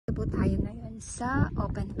po tayo ngayon sa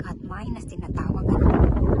open cut mine na tinatawag.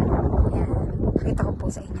 Yan. Nakita ko po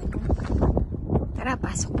sa inyo. Tara,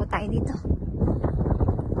 pasok po tayo dito.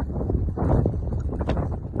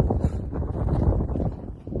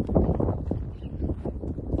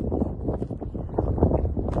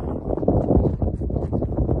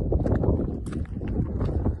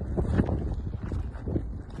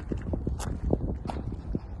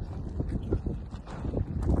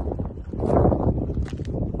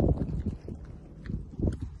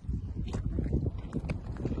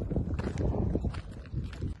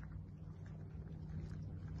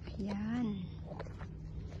 Ayan.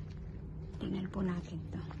 Tingnan po natin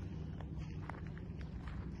to.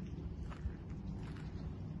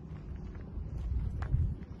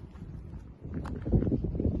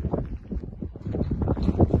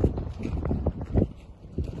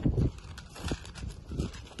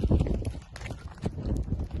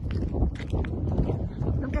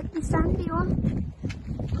 Look at the sandy, oh.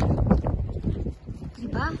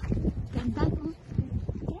 Diba? Ganda, oh.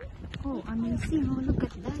 Oh, amazing. Oh, look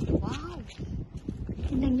at that. Wow.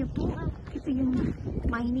 Tingnan niyo po. Ito yung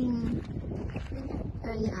mining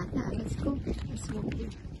area ata. Let's go. Let's walk here.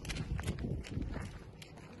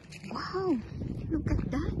 Wow. Look at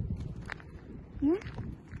that. Yeah.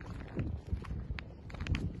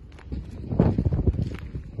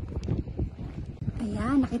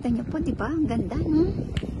 Ayan. Nakita niyo po, diba? Ang ganda, no?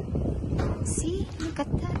 See? Look at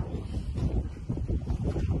that.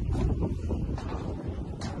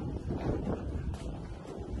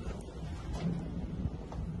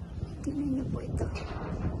 Tingnan niyo po ito.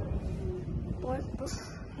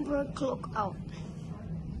 Work lookout.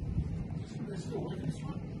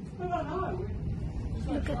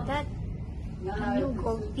 Look at that. A new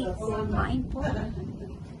gold peak mine po.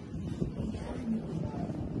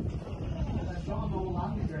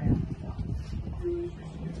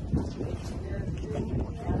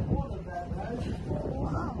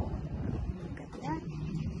 Wow. Look at that.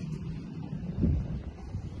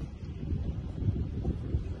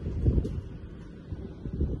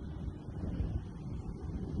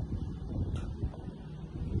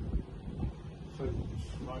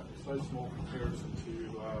 So small comparison to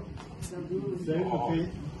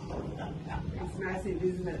It's massive,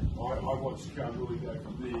 isn't it? I watched Kalgoorlie go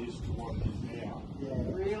from this to what it is now.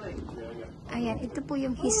 Yeah. Really? Yeah. Ayan, ito po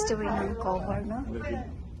yung history ng cover, no?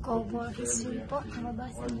 Cover history po.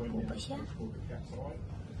 Mabasa niyo po ba siya?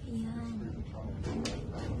 Ayan.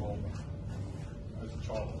 As a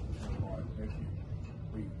child, my nephew,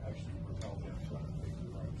 we actually propelled down 200 feet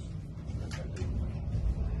of ropes. That's how deep we went.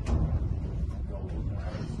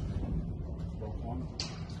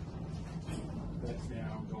 That's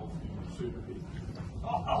now golfing super big.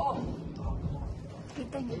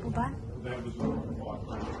 Kita niyo po ba? That was one of the five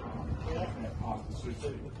that past the super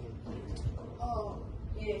big. Oh,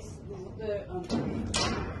 yes.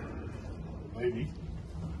 Maybe.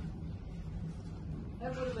 That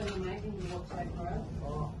would have been amazing to watch that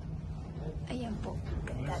grow. Ayan po.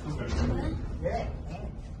 Ganda. Let's look at Diba?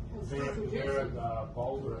 They're at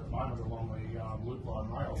Boulder at the moment along the Loop Line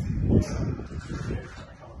Rail. Yeah,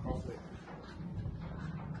 come across there.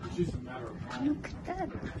 It's just a matter of time. Look at that.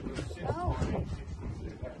 Wow.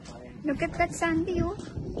 Look at that sandy, oh.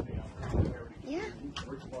 Yeah.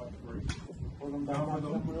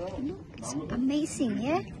 It's amazing,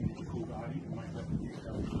 yeah?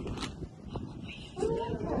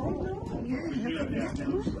 Yeah, look at that.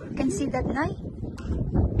 Oh. You can see that now?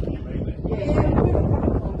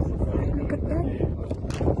 Look at that.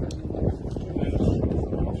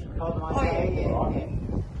 Oh, yeah.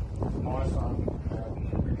 My son,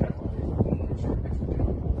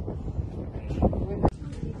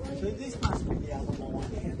 So this must be the other mine out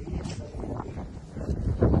here.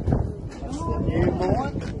 That's the new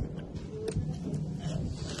mine.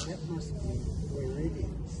 That must be where it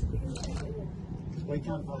is. Because we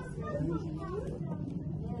can't go through.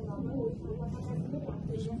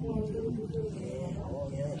 Yeah, oh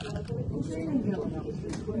yeah. Coating is now guys.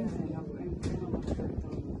 Oh yeah. Now guys.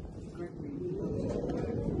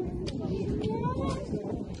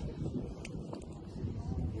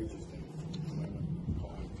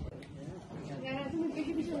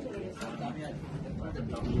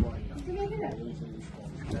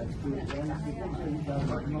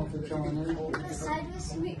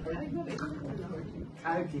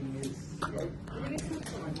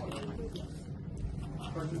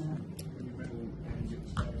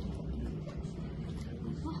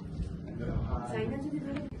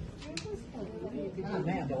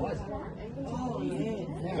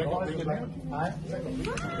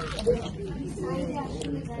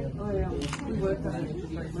 Oh, yeah. We worked on it for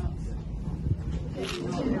 3 months.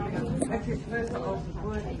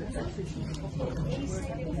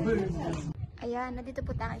 Ayan, nandito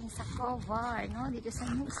po tayo sa Covar, no? Dito sa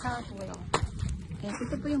New South Wales. Ayan,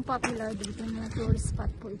 ito po yung popular dito na tourist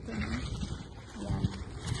spot po ito, no? Ayan.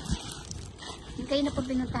 Yung kayo na po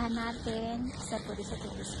pinuntahan natin, isa po sa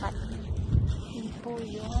tourist spot. Yun po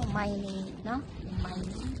yung mining, no? Yung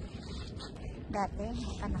mining. Dati,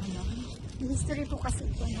 panahon no? Yung history po kasi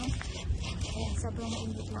ito, no? Ayan, sobrang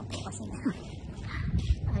ingit lang po kasi na.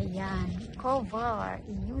 Ayan, Covar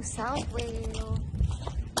in New South Wales.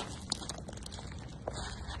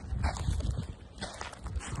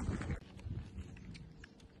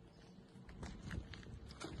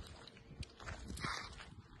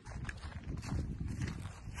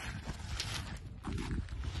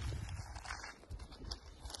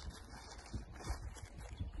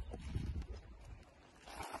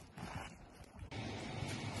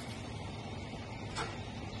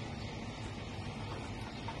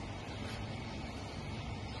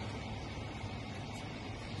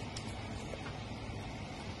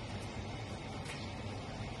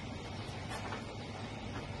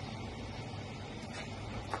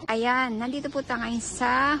 Ayan, nandito po tayo ngayon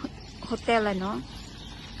sa hotel, ano?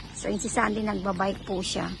 So, yung si Sandy nagbabike po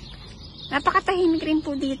siya. Napakatahimik rin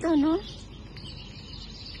po dito, no?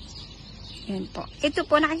 Ayan po. Ito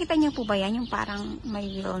po, nakikita niyo po ba yan? Yung parang may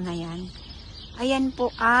wheel na yan. Ayan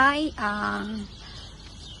po ay,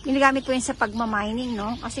 ginagamit po yan sa pagmamining,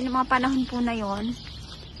 no? Kasi noong mga panahon po na yon,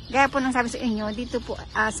 gaya po nang sabi sa inyo, dito po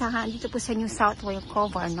sa New South Wales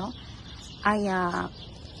Covar, no? Ay,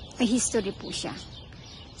 may history po siya.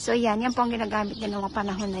 So, yan po ang ginagamit niya ng mga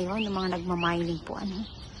panahon na yon, yung mga nagmamining po, ano.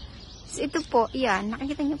 So, ito po, yan,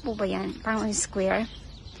 nakikita niyo po ba yan? Parang square.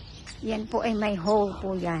 Yan po ay may hole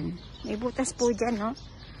po yan. May butas po dyan, no.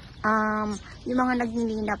 Yung mga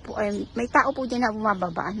nagninina po, ay, may tao po dyan na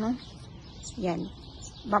bumababa, no. Yan.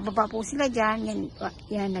 Bababa po sila dyan.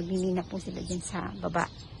 Yan, nagninina po sila dyan sa baba.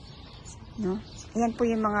 No. Ayan po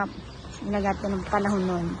yung mga ginagamit ng panahon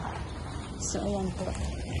nun. So, ayan po.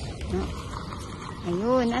 No.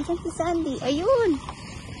 Ayun, nasan si Sandy? Ayun.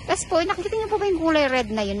 Tapos po, nakikita niyo po ba yung kulay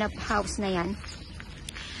red na yun, na house na yan?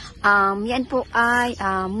 Yan po ay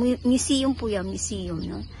museum po yan, museum,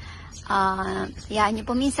 no? Yan niyo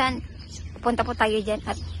po, minsan, pupunta po tayo dyan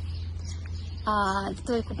at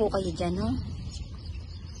tuloy ko po kayo dyan, no?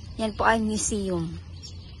 Yan po ay museum.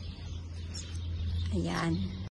 Ayan.